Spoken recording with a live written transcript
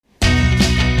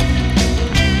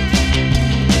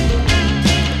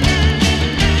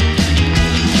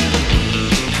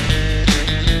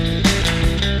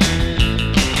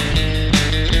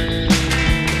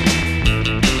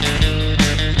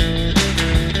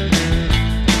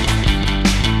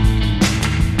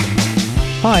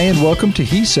Hi, and welcome to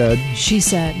He Said. She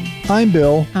Said. I'm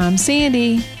Bill. I'm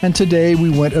Sandy. And today we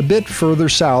went a bit further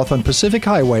south on Pacific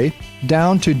Highway,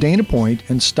 down to Dana Point,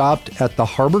 and stopped at the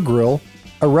Harbor Grill,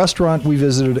 a restaurant we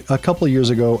visited a couple of years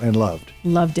ago and loved.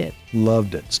 Loved it.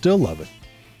 Loved it. Still love it.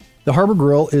 The Harbor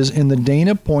Grill is in the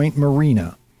Dana Point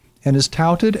Marina and is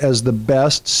touted as the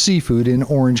best seafood in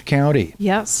Orange County.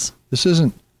 Yes. This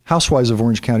isn't Housewives of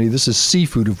Orange County. This is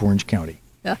seafood of Orange County.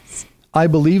 Yes. I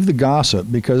believe the gossip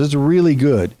because it's really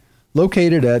good.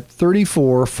 Located at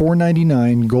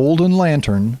 34499 Golden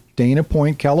Lantern, Dana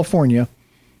Point, California,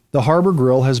 the Harbor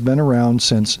Grill has been around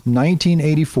since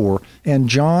 1984, and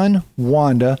John,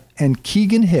 Wanda, and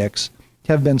Keegan Hicks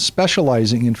have been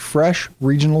specializing in fresh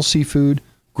regional seafood,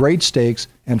 great steaks,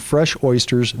 and fresh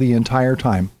oysters the entire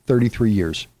time, 33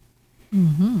 years.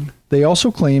 Mm-hmm. They also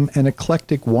claim an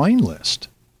eclectic wine list.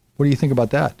 What do you think about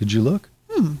that? Did you look?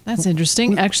 That's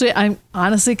interesting. Actually, I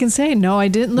honestly can say, no, I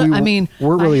didn't look.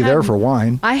 We're really there for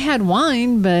wine. I had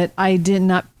wine, but I did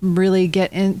not really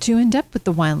get too in depth with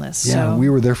the wine list. Yeah, so.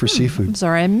 we were there for seafood. I'm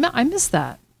sorry, I missed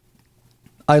that.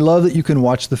 I love that you can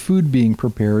watch the food being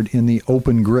prepared in the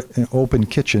open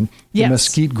kitchen, Yes, the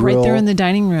mesquite grill, right there in the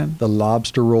dining room. the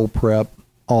lobster roll prep,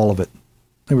 all of it.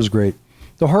 It was great.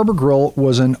 The Harbor Grill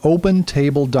was an Open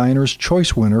Table Diner's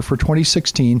Choice winner for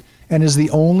 2016 and is the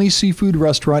only seafood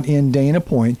restaurant in Dana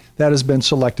Point that has been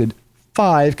selected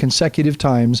 5 consecutive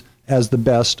times as the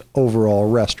best overall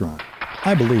restaurant.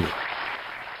 I believe it.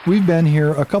 We've been here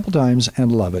a couple times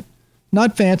and love it.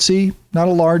 Not fancy, not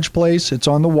a large place. It's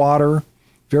on the water.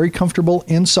 Very comfortable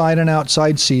inside and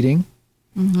outside seating.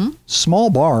 Mm-hmm. Small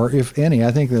bar, if any.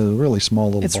 I think a really small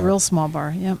little bar. It's a real small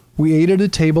bar, yep. We ate at a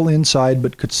table inside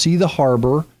but could see the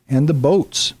harbor and the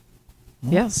boats.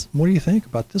 Well, yes. What do you think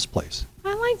about this place?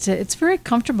 I liked it. It's very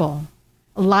comfortable.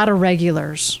 A lot of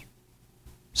regulars.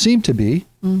 Seemed to be.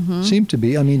 Mm-hmm. Seemed to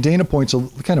be. I mean, Dana Point's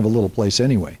kind of a little place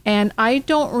anyway. And I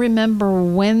don't remember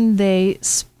when they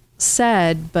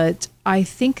said, but I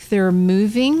think they're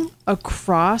moving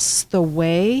across the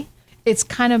way. It's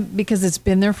kind of, because it's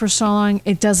been there for so long,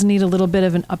 it does need a little bit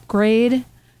of an upgrade.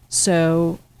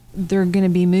 So they're going to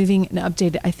be moving and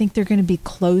updated. I think they're going to be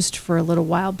closed for a little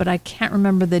while, but I can't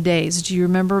remember the days. Do you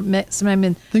remember sometime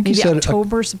in maybe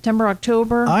October, September,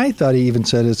 October? I thought he even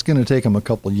said it's going to take them a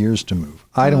couple years to move.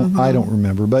 I don't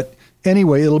remember. But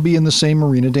anyway, it'll be in the same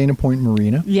marina, Dana Point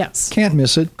Marina. Yes. Can't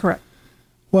miss it. Correct.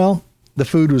 Well, the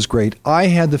food was great. I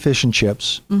had the fish and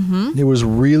chips. Mm-hmm. It was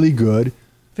really good.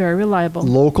 Very reliable.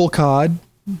 Local cod,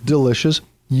 delicious.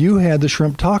 You had the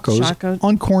shrimp tacos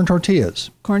on corn tortillas.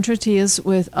 Corn tortillas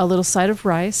with a little side of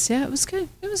rice. Yeah, it was good.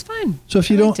 It was fine. So if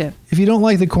you don't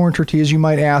like the corn tortillas, you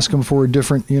might ask them for a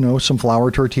different, some flour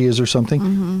tortillas or something.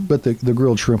 Mm-hmm. But the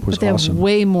grilled shrimp was awesome. They have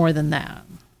way more than that.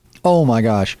 Oh my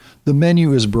gosh. The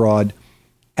menu is broad.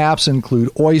 Apps include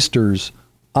oysters,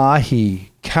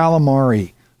 ahi,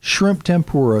 calamari, shrimp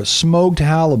tempura, smoked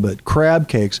halibut, crab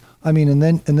cakes. I mean, and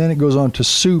then it goes on to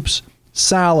soups,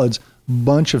 salads,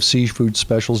 bunch of seafood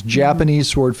specials, Japanese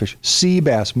swordfish, sea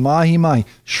bass, mahi-mahi,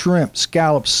 shrimp,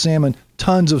 scallops, salmon,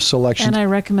 tons of selections. And I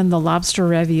recommend the lobster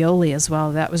ravioli as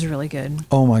well. That was really good.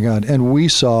 Oh my God. And we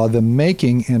saw them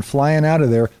making and flying out of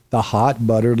there the hot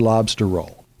buttered lobster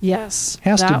roll. Yes.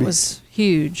 That was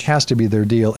huge. Has to be their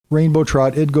deal. Rainbow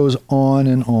trout, it goes on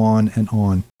and on and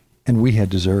on. And we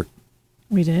had dessert.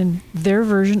 We did. Their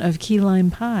version of key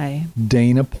lime pie.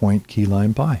 Dana Point key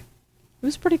lime pie. It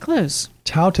was pretty close.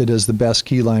 Touted as the best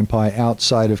key lime pie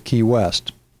outside of Key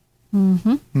West.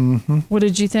 Mm-hmm. Mm-hmm. What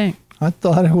did you think? I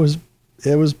thought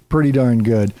it was pretty darn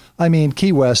good. I mean,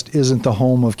 Key West isn't the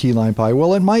home of key lime pie.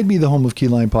 Well, it might be the home of key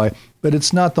lime pie, but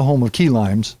it's not the home of key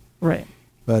limes. Right.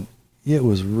 But it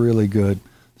was really good.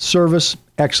 Service,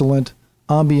 excellent.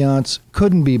 Ambiance,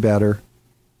 couldn't be better.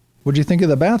 What'd you think of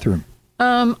the bathroom?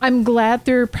 I'm glad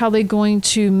they're probably going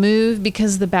to move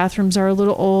because the bathrooms are a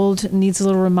little old, needs a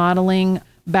little remodeling.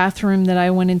 Bathroom that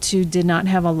I went into did not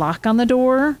have a lock on the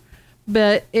door,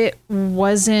 but it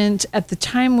wasn't, at the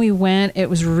time we went,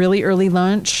 it was really early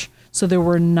lunch, so there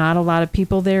were not a lot of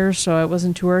people there, so I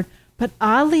wasn't toured. But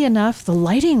oddly enough, the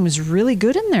lighting was really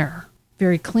good in there.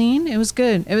 Very clean. It was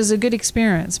good. It was a good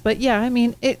experience. But yeah, I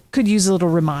mean, it could use a little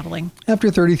remodeling. After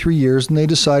 33 years, and they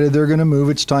decided they're going to move,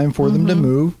 it's time for them to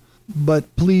move.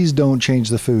 But please don't change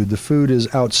the food. The food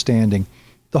is outstanding.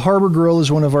 The Harbor Grill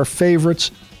is one of our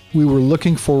favorites. We were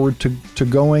looking forward to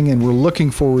going, and we're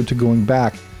looking forward to going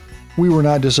back. We were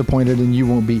not disappointed, and you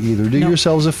won't be either. Do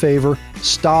yourselves a favor.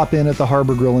 Stop in at the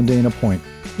Harbor Grill in Dana Point.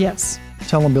 Yes.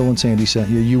 Tell them Bill and Sandy sent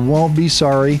you. You won't be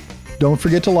sorry. Don't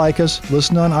forget to like us.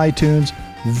 Listen on iTunes.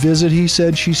 Visit He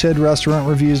Said, She Said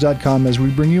restaurantreviews.com as we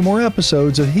bring you more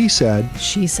episodes of He Said,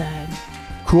 She Said.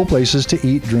 cool places to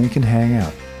eat, drink, and hang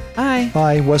out. Bye.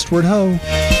 Bye, Westward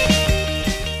Ho!